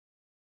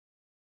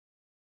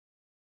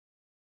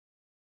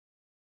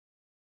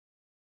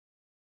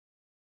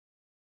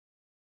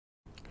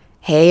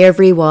Hey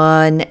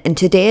everyone, in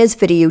today's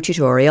video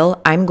tutorial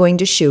I'm going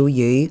to show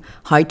you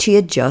how to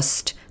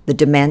adjust the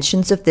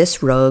dimensions of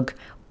this rug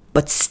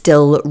but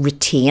still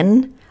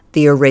retain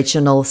the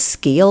original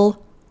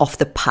scale of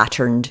the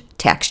patterned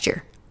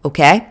texture,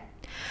 okay?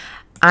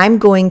 I'm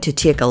going to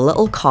take a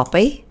little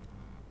copy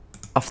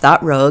of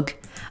that rug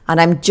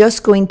and I'm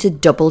just going to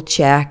double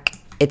check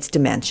its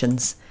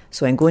dimensions.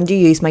 So I'm going to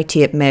use my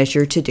tape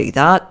measure to do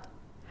that.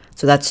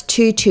 So that's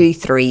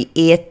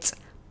 2238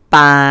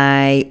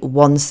 by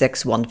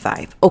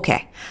 1615.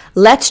 Okay,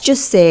 let's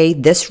just say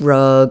this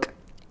rug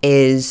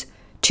is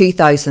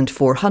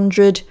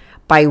 2400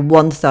 by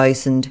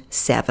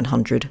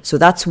 1700. So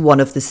that's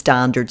one of the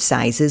standard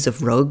sizes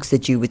of rugs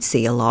that you would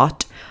see a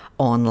lot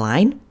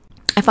online.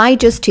 If I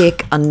just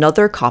take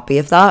another copy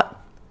of that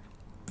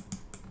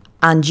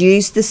and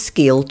use the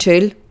scale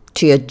tool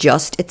to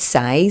adjust its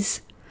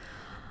size,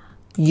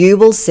 you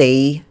will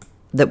see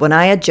that when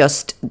I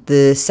adjust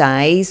the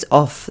size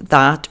of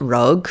that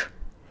rug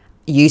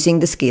using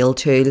the scale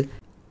tool,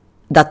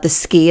 that the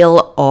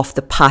scale of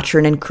the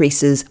pattern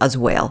increases as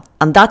well.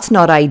 And that's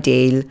not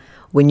ideal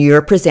when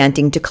you're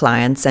presenting to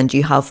clients and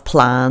you have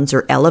plans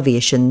or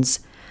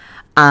elevations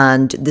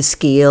and the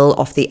scale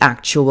of the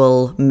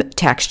actual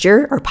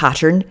texture or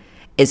pattern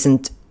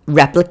isn't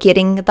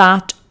replicating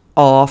that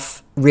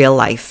of real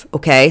life,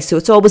 okay? So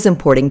it's always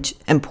important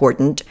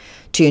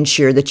to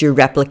ensure that you're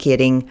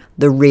replicating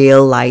the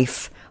real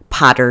life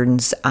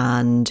patterns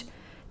and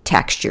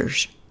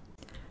textures.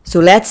 So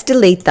let's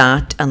delete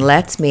that and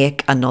let's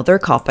make another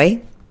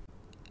copy.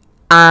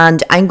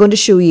 And I'm going to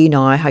show you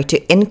now how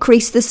to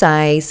increase the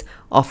size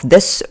of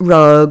this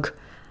rug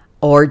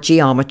or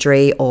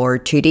geometry or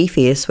 2D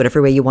face, whatever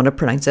way you want to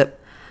pronounce it,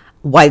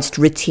 whilst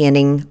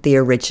retaining the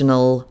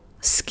original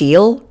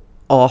scale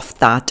of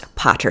that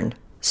pattern.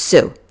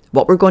 So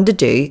what we're going to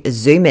do is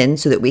zoom in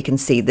so that we can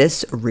see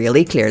this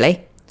really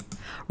clearly.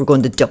 We're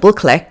going to double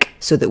click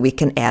so that we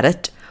can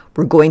edit.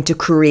 We're going to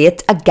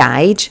create a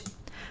guide.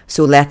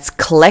 So let's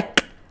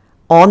click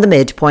on the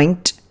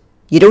midpoint.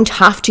 You don't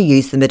have to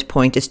use the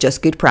midpoint, it's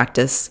just good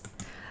practice.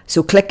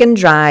 So click and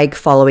drag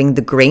following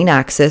the green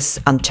axis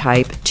and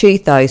type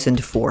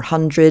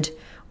 2400,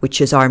 which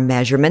is our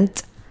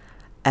measurement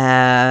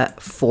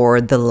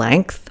for the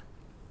length.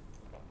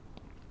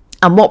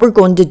 And what we're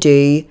going to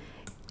do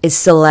is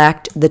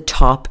select the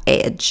top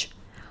edge.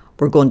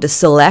 We're going to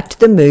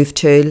select the move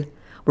tool.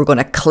 We're going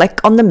to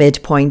click on the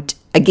midpoint.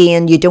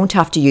 Again, you don't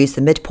have to use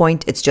the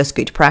midpoint, it's just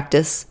good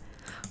practice.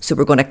 So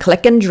we're going to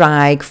click and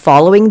drag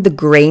following the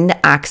green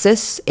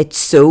axis. It's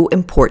so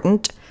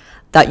important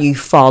that you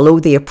follow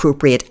the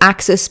appropriate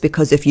axis,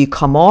 because if you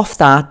come off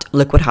that,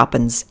 look what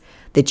happens.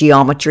 The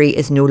geometry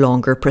is no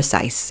longer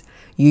precise.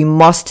 You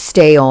must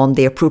stay on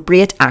the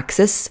appropriate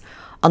axis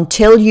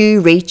until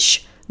you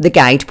reach the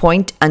guide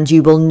point, and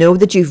you will know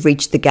that you've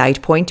reached the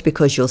guide point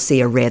because you'll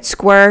see a red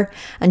square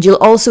and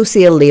you'll also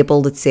see a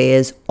label that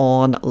says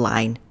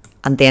online,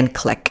 and then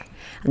click.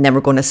 And then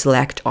we're going to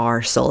select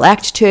our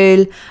select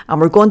tool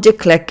and we're going to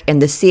click in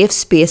the safe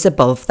space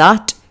above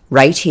that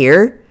right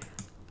here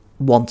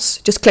once.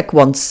 Just click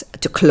once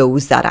to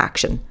close that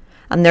action.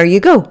 And there you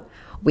go.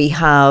 We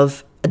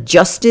have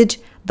adjusted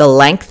the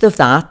length of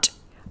that,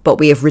 but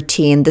we have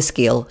retained the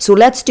scale. So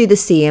let's do the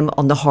same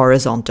on the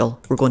horizontal.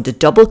 We're going to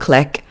double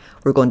click.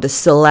 We're going to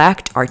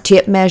select our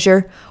tape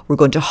measure. We're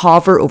going to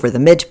hover over the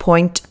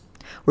midpoint.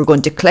 We're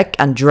going to click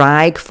and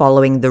drag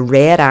following the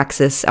red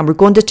axis and we're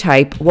going to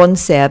type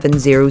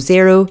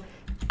 1700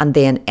 and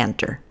then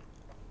enter.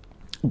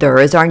 There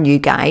is our new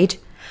guide,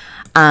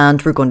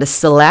 and we're going to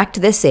select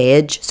this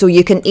edge. So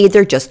you can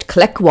either just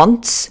click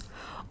once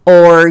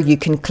or you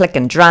can click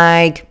and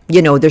drag.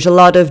 You know, there's a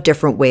lot of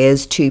different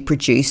ways to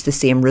produce the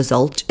same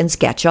result in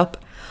SketchUp.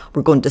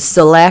 We're going to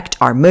select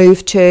our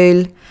move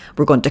tool.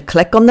 We're going to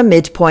click on the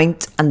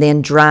midpoint and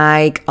then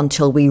drag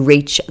until we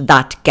reach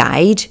that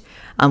guide.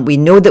 And we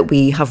know that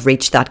we have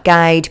reached that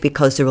guide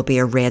because there will be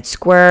a red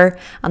square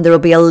and there will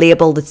be a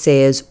label that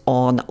says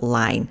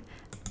online,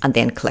 and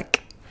then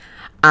click.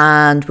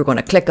 And we're going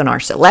to click on our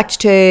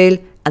select tool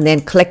and then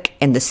click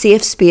in the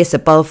safe space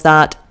above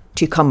that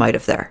to come out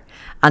of there.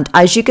 And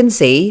as you can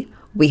see,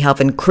 we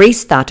have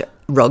increased that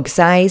rug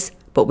size,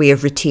 but we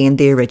have retained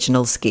the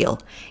original scale.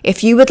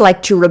 If you would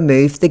like to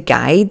remove the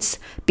guides,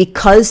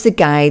 because the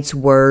guides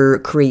were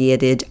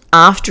created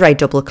after I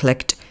double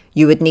clicked,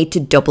 you would need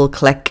to double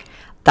click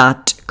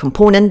that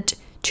component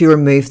to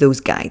remove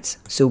those guides.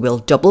 So we'll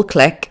double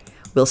click,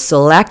 we'll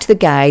select the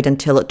guide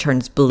until it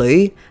turns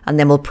blue, and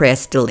then we'll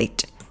press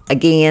delete.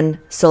 Again,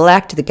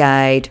 select the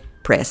guide,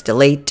 press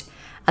delete,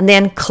 and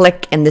then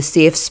click in the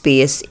safe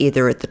space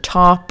either at the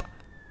top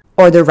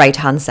or the right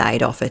hand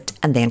side of it,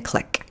 and then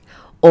click.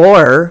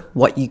 Or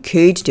what you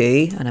could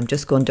do, and I'm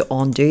just going to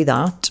undo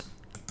that,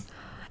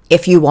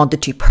 if you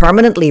wanted to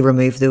permanently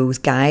remove those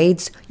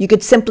guides, you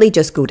could simply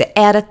just go to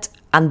edit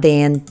and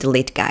then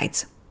delete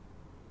guides.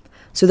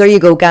 So there you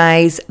go,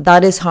 guys.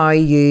 That is how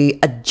you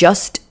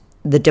adjust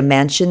the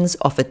dimensions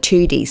of a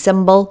 2D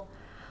symbol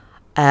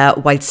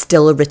while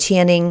still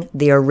retaining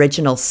the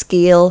original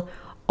scale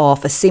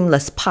of a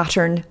seamless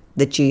pattern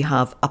that you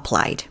have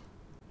applied.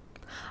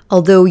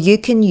 Although you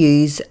can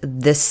use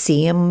the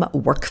same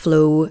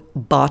workflow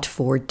but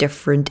for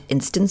different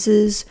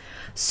instances.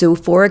 So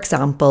for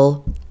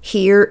example,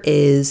 here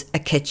is a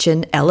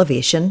kitchen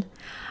elevation,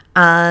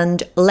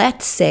 and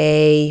let's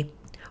say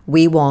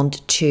we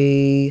want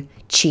to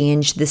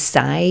change the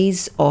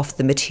size of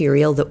the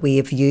material that we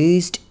have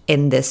used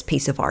in this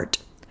piece of art.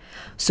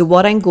 So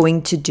what I'm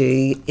going to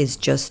do is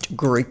just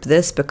group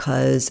this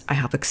because I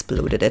have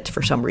exploded it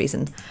for some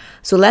reason.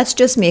 So let's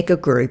just make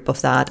a group of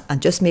that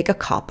and just make a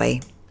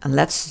copy, and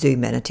let's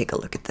zoom in and take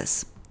a look at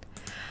this.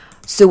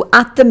 So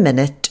at the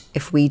minute,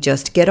 if we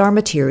just get our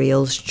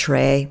materials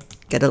tray,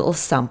 get a little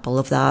sample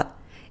of that,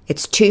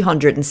 it's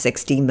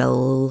 260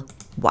 mil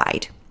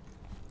wide.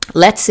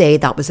 Let's say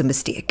that was a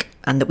mistake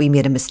and that we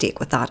made a mistake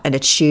with that, and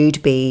it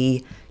should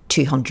be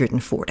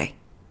 240.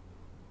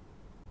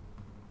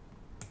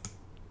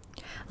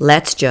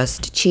 Let's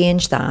just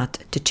change that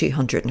to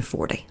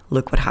 240.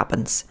 Look what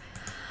happens.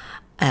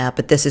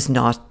 But this is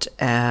not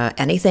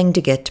anything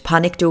to get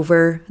panicked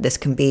over. This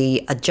can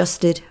be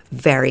adjusted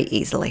very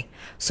easily.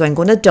 So I'm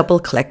going to double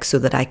click so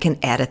that I can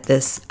edit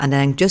this, and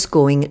then I'm just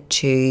going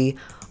to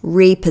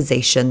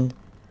reposition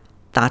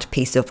that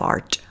piece of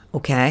art,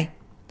 okay?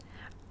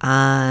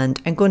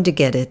 And I'm going to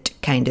get it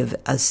kind of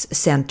as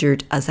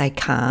centered as I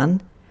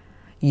can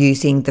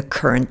using the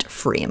current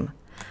frame.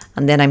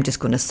 And then I'm just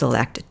going to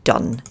select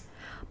done.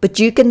 But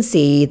you can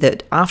see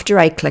that after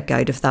I click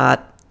out of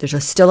that,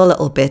 there's still a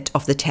little bit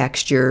of the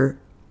texture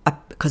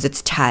because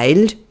it's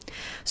tiled.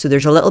 So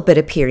there's a little bit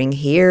appearing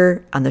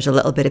here and there's a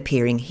little bit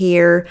appearing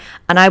here.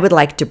 And I would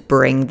like to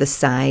bring the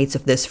sides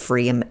of this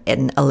frame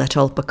in a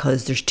little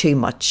because there's too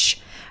much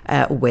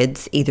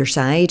width either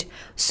side.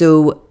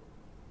 So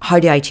how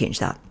do I change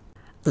that?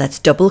 Let's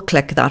double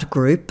click that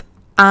group,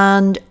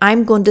 and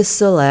I'm going to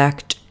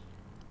select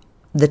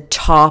the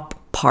top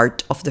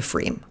part of the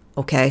frame.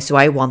 Okay, so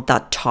I want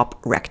that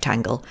top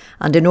rectangle.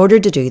 And in order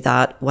to do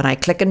that, when I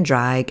click and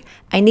drag,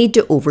 I need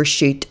to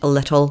overshoot a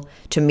little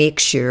to make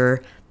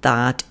sure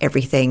that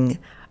everything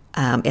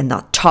in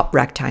that top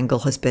rectangle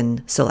has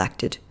been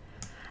selected,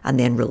 and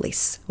then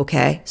release.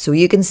 Okay, so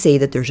you can see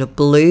that there's a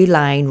blue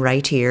line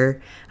right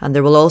here, and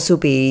there will also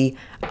be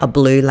a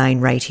blue line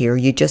right here.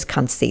 You just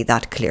can't see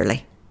that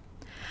clearly.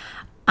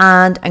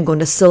 And I'm going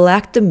to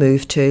select the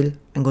move tool.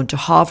 I'm going to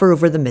hover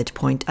over the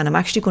midpoint, and I'm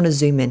actually going to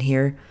zoom in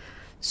here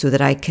so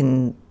that I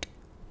can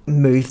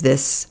move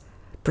this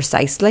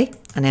precisely.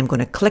 And I'm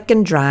going to click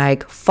and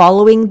drag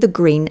following the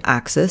green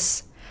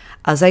axis.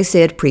 As I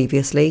said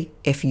previously,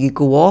 if you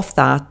go off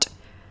that,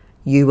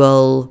 you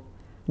will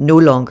no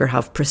longer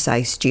have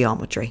precise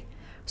geometry.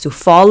 So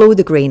follow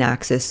the green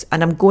axis,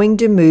 and I'm going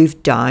to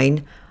move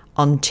down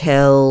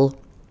until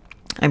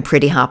I'm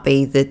pretty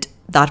happy that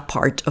that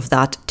part of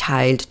that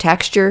tiled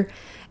texture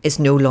is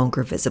no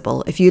longer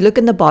visible. If you look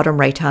in the bottom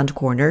right hand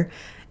corner,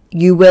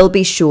 you will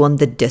be shown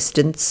the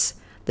distance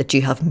that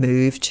you have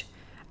moved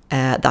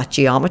that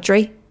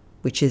geometry,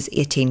 which is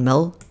 18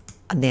 mil,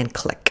 and then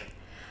click.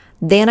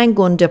 Then I'm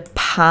going to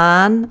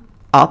pan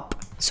up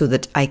so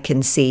that I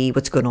can see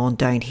what's going on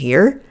down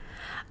here.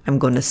 I'm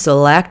going to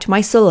select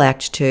my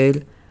select tool.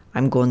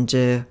 I'm going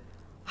to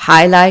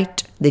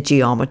highlight the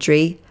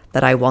geometry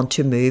that I want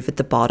to move at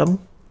the bottom.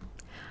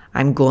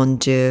 I'm going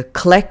to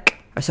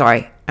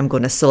I'm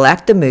going to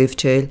select the move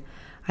tool.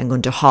 I'm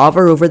going to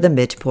hover over the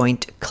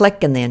midpoint,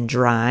 click and then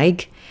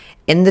drag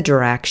in the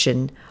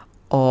direction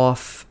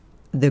of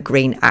the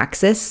green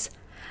axis.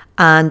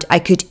 And I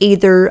could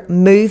either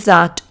move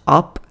that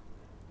up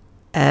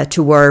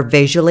to where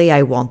visually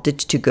I want it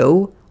to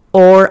go,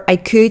 or I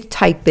could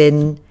type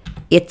in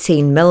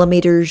 18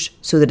 millimeters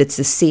so that it's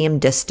the same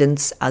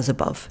distance as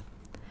above.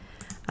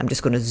 I'm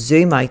just going to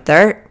zoom out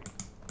there,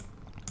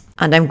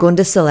 and I'm going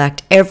to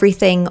select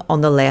everything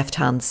on the left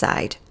hand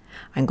side.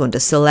 I'm going to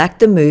select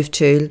the move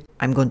tool.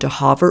 I'm going to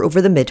hover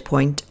over the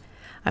midpoint.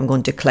 I'm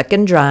going to click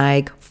and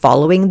drag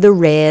following the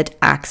red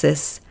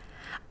axis,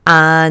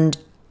 and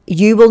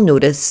you will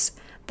notice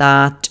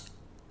that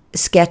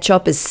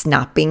SketchUp is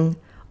snapping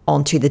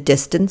onto the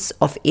distance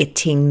of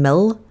 18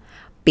 mil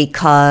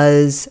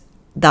because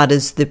that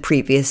is the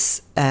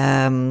previous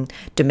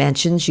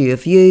dimensions you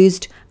have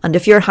used. And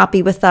if you're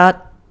happy with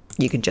that,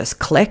 you can just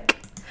click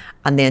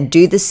and then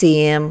do the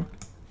same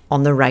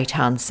on the right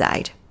hand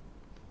side.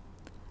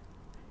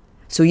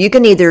 So you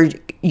can either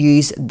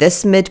use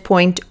this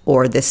midpoint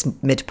or this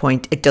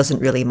midpoint, it doesn't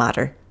really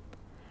matter.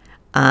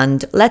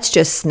 And let's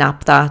just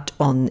snap that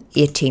on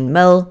 18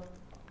 mil.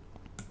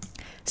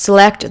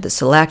 Select the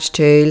select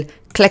tool,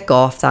 click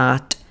off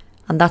that,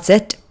 and that's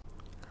it.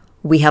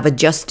 We have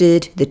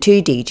adjusted the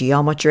 2D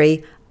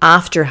geometry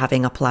after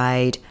having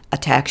applied a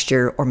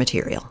texture or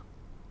material.